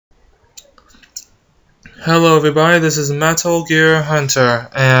Hello everybody, this is Metal Gear Hunter,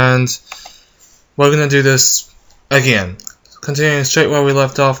 and we're gonna do this again. Continuing straight where we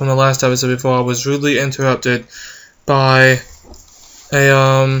left off from the last episode before I was rudely interrupted by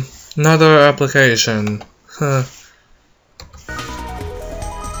another application.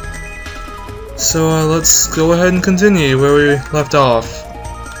 So let's go ahead and continue where we left off.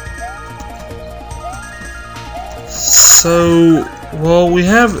 So, well, we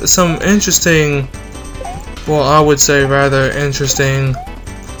have some interesting, well, I would say rather interesting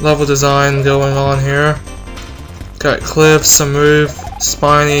level design going on here. Got cliffs, some roof,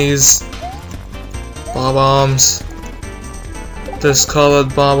 spinies, bob-ombs,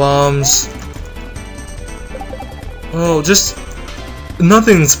 discolored bob-ombs. Well, just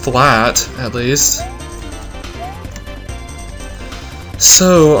nothing's flat, at least.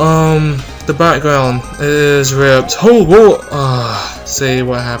 So, the background is ripped. Oh, whoa! See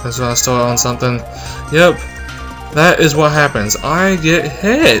what happens when I start on something. Yep, that is what happens. I get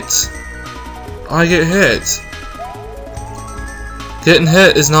hit. I get hit. Getting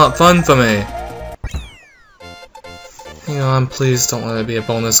hit is not fun for me. Hang on, please don't let it be a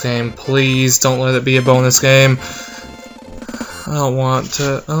bonus game. Please don't let it be a bonus game. I don't want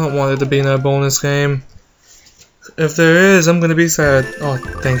it to be no bonus game. If there is, I'm gonna be sad. Oh,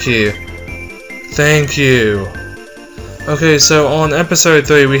 thank you. Thank you. Okay, so on episode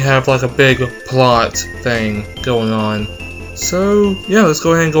 3 we have like a big plot thing going on. So yeah, let's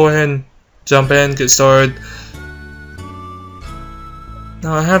go ahead and jump in, get started.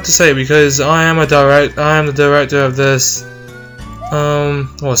 Now I have to say, because I am the director of this,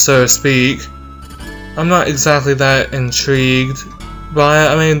 well, so to speak, I'm not exactly that intrigued by it.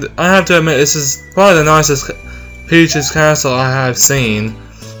 I mean, I have to admit, this is probably the nicest Peach's castle I have seen.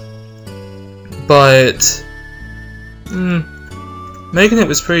 But making it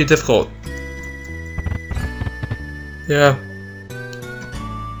was pretty difficult. Yeah.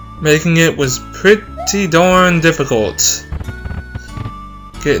 Making it was pretty darn difficult.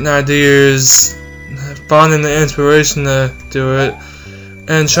 Getting ideas, finding the inspiration to do it,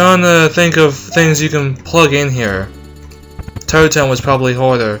 and trying to think of things you can plug in here. Toad Town was probably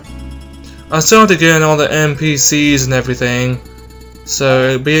harder. I still have to get in all the NPCs and everything,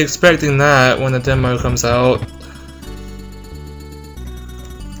 so be expecting that when the demo comes out.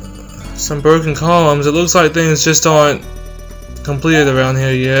 Some broken columns. It looks like things just aren't completed around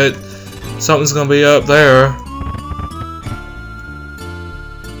here yet. Something's gonna be up there.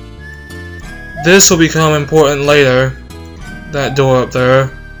 This will become important later. That door up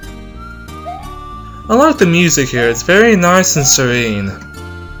there. I like the music here. It's very nice and serene.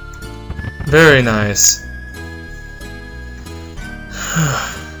 Very nice.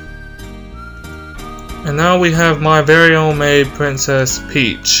 And now we have my very own maid, Princess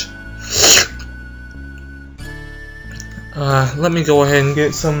Peach. Let me go ahead and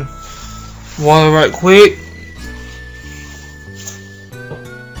get some water right quick.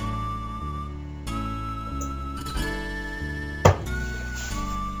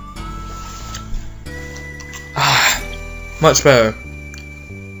 Much better.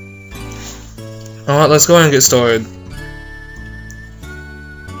 Alright, let's go ahead and get started.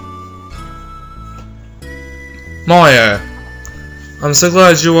 Mario, I'm so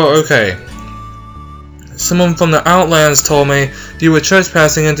glad you are okay. Someone from the Outlands told me you were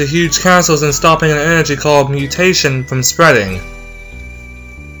trespassing into huge castles and stopping an energy called mutation from spreading.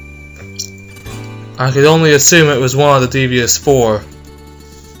 I could only assume it was one of the Devious 4.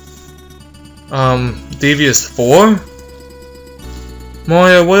 Devious 4?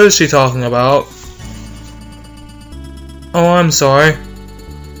 Mario, what is she talking about? Oh, I'm sorry.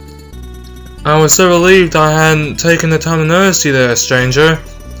 I was so relieved I hadn't taken the time to notice you there, stranger.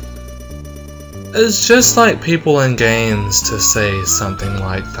 It's just like people in games to say something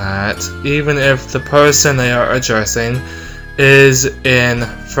like that, even if the person they are addressing is in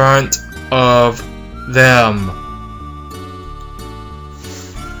front of them.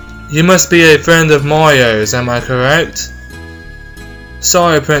 You must be a friend of Mario's, am I correct?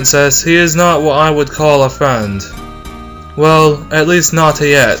 Sorry, Princess, he is not what I would call a friend. Well, at least not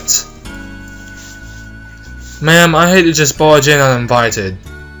yet. Ma'am, I hate to just barge in uninvited.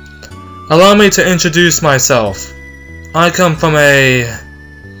 Allow me to introduce myself. I come from a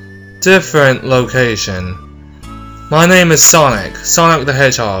different location. My name is Sonic the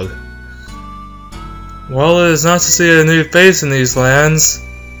Hedgehog. Well, it is nice to see a new face in these lands.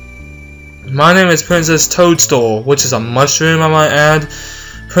 My name is Princess Toadstool, which is a mushroom, I might add.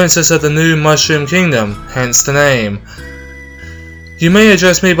 Princess of the New Mushroom Kingdom, hence the name. You may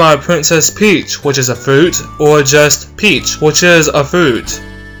address me by Princess Peach, which is a fruit, or just Peach, which is a fruit.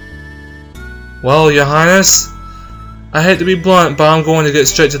 Well, Your Highness, I hate to be blunt, but I'm going to get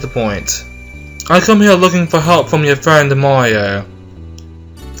straight to the point. I come here looking for help from your friend Mario.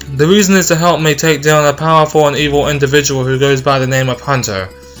 The reason is to help me take down a powerful and evil individual who goes by the name of Hunter.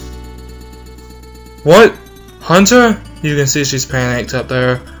 What? Hunter? You can see she's panicked up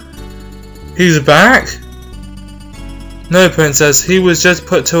there. He's back? No, Princess, he was just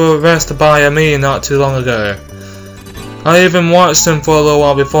put to rest by me not too long ago. I even watched him for a little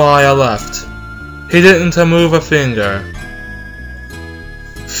while before I left. He didn't move a finger.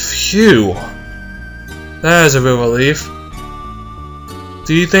 Phew. That is a real relief.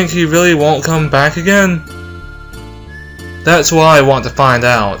 Do you think he really won't come back again? That's what I want to find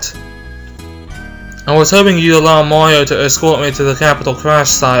out. I was hoping you'd allow Mario to escort me to the capital crash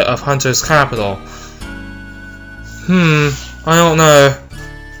site of Hunter's capital. I don't know.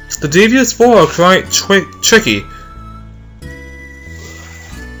 The Devious 4 are quite tricky.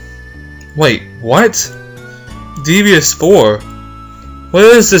 Wait, what? Devious 4? What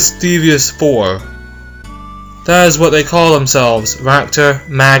is this Devious 4? That is what they call themselves, Raptor,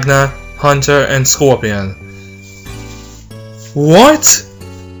 Magna, Hunter, and Scorpion. What?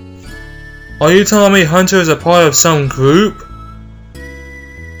 Are you telling me Hunter is a part of some group?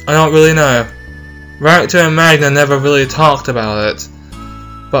 I don't really know. Raptor and Magna never really talked about it.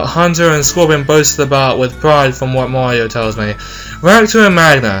 But Hunter and Scorpion boasted about it with pride from what Mario tells me. Raptor and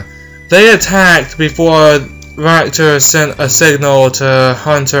Magna, they attacked before Raptor sent a signal to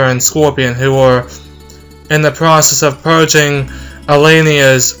Hunter and Scorpion, who were in the process of purging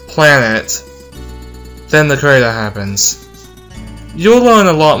Alania's planet. Then the crater happens. You'll learn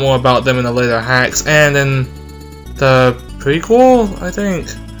a lot more about them in the later hacks and in the prequel, I think.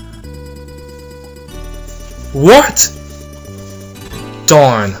 What?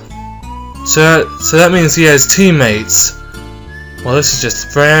 Darn. So that means he has teammates. Well, this is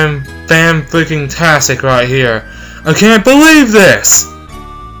just fan-freaking-tastic right here. I can't believe this!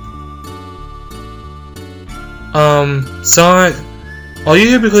 Sonic, are you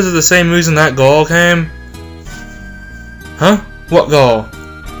here because of the same reason that girl came? Huh? What girl?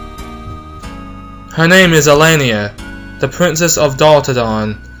 Her name is Alania, the Princess of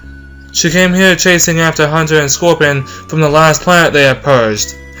Daltadon. She came here chasing after Hunter and Scorpion from the last planet they had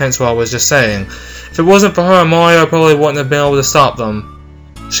purged, hence what I was just saying. If it wasn't for her, Mario probably wouldn't have been able to stop them.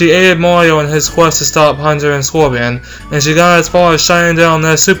 She aided Mario in his quest to stop Hunter and Scorpion, and she got as far as shining down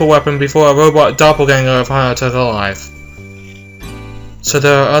their super weapon before a robot doppelganger of Hunter took her life. So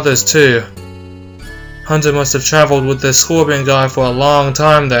there are others too. Hunter must have traveled with this Scorpion guy for a long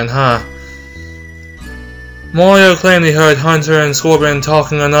time then, huh? Mario claimed he heard Hunter and Scorpion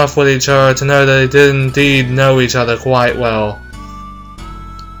talking enough with each other to know that they did indeed know each other quite well.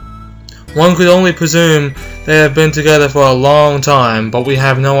 One could only presume they have been together for a long time, but we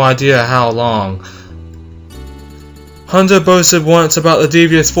have no idea how long. Hunter boasted once about the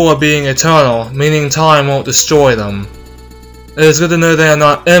Devious 4 being eternal, meaning time won't destroy them. It is good to know they are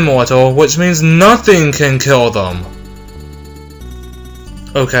not immortal, which means nothing can kill them.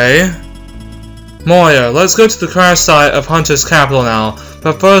 Okay. Mario, let's go to the crash site of Hunter's capital now,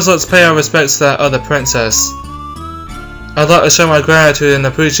 but first let's pay our respects to that other princess. I'd like to show my gratitude and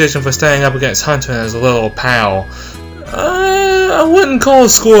appreciation for standing up against Hunter and his little pal. I wouldn't call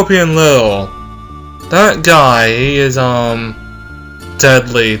Scorpion little. That guy, he is,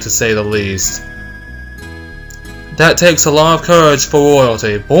 deadly to say the least. That takes a lot of courage for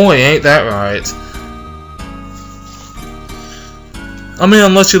royalty. Boy, ain't that right. I mean,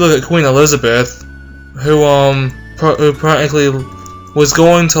 unless you look at Queen Elizabeth, who practically was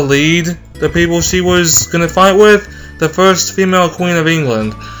going to lead the people she was gonna fight with, the first female Queen of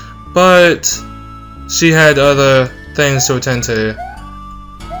England, but she had other things to attend to.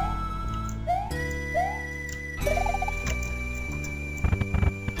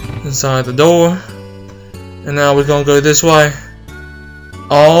 Inside the door, and now we're gonna go this way,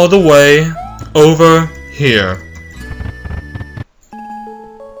 all the way over here.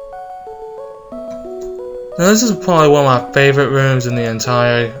 Now this is probably one of my favorite rooms in the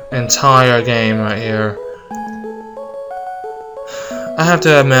entire game right here. I have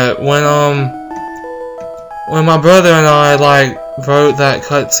to admit, when my brother and I wrote that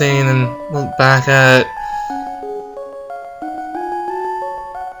cutscene and looked back at it,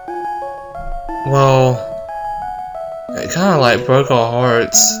 well, it kind of broke our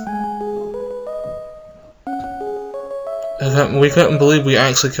hearts. We couldn't believe we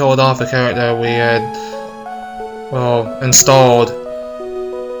actually killed off a character we had, well, installed,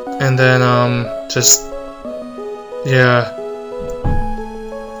 and then just, yeah.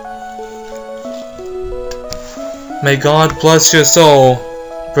 May God bless your soul,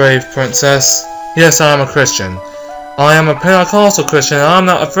 brave princess. Yes, I am a Christian. I am a Pentecostal Christian and I'm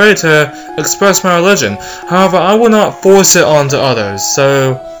not afraid to express my religion. However, I will not force it onto others,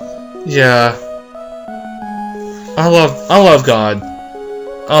 so yeah. I love God.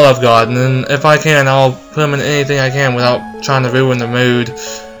 I love God, and if I can, I'll put him in anything I can without trying to ruin the mood.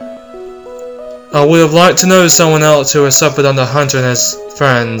 I would have liked to know someone else who has suffered under Hunter and his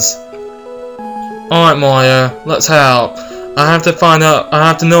friends. Alright, Mario, let's head out. I have to find out. I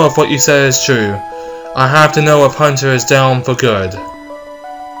have to know if what you said is true. I have to know if Hunter is down for good.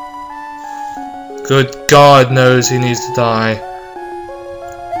 Good God knows he needs to die.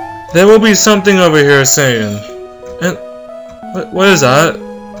 There will be something over here soon. And what is that?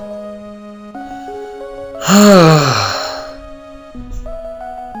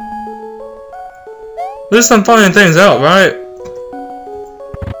 At least I'm finding things out, right?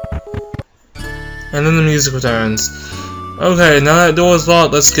 And then the music returns. Okay, now that door is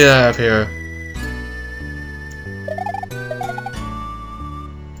locked, let's get out of here.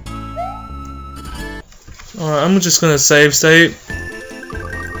 Alright, I'm just gonna save state.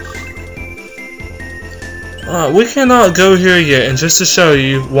 Alright, we cannot go here yet, and just to show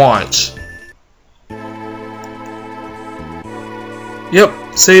you, watch. Yep,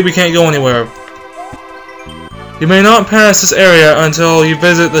 see, we can't go anywhere. You may not pass this area until you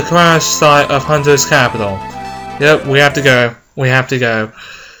visit the crash site of Hunter's capital. Yep, we have to go. We have to go.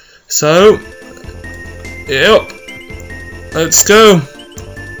 So, yep, let's go.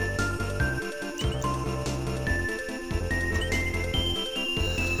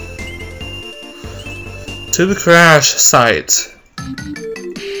 To the crash site.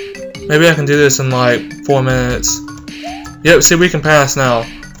 Maybe I can do this in like 4 minutes. Yep, see, we can pass now.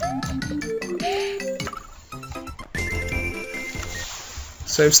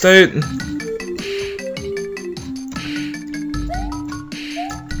 Save state.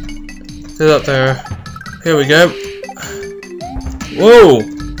 Get up there. Here we go. Whoa!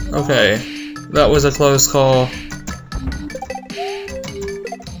 Okay. That was a close call.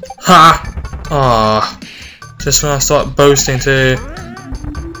 Ha! Ah. Just when I start boasting too.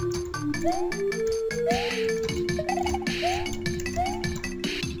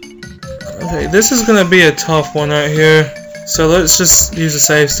 Okay, this is gonna be a tough one right here. So let's just use a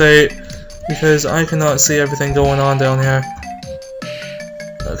save state because I cannot see everything going on down here.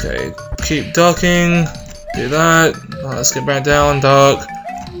 Okay, keep ducking. Do that. Let's get back down, duck.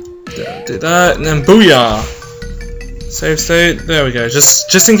 Do that, and then booyah! Save state. There we go.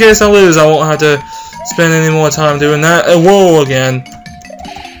 Just in case I lose, I won't have to spend any more time doing that. Whoa again.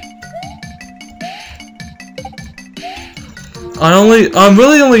 I'm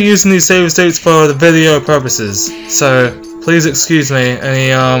really only using these save states for the video purposes. So please excuse me,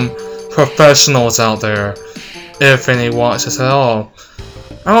 any professionals out there, if any watch this at all.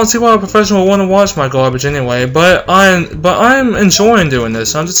 I don't see why a professional would want to watch my garbage anyway, but I'm enjoying doing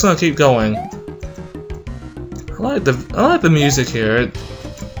this, so I'm just gonna keep going. I like the music here. It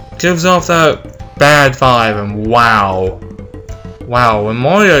gives off that bad vibe, and wow, when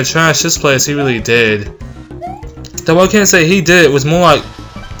Mario trashed this place, he really did. Though I can't say he did, it was more like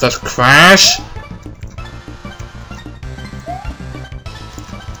the crash.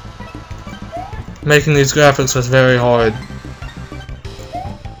 Making these graphics was very hard.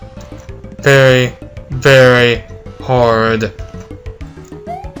 Very, very hard.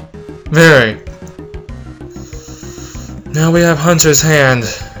 Very. Now we have Hunter's hand.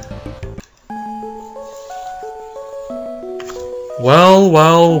 Well.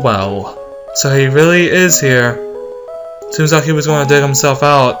 So he really is here. Seems like he was going to dig himself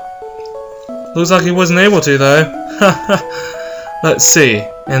out. Looks like he wasn't able to though. Let's see.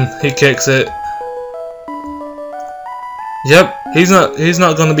 And he kicks it. Yep, he's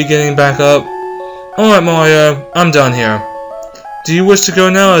not going to be getting back up. Alright Mario, I'm done here. Do you wish to go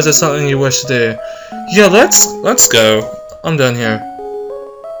now, or is there something you wish to do? Yeah, let's go. I'm done here.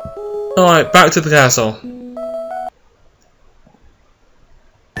 Alright, back to the castle.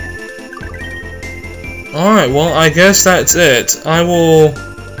 Alright, well, I guess that's it. I will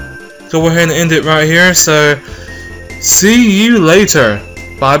go ahead and end it right here, so see you later.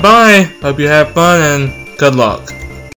 Bye bye. Hope you have fun and good luck.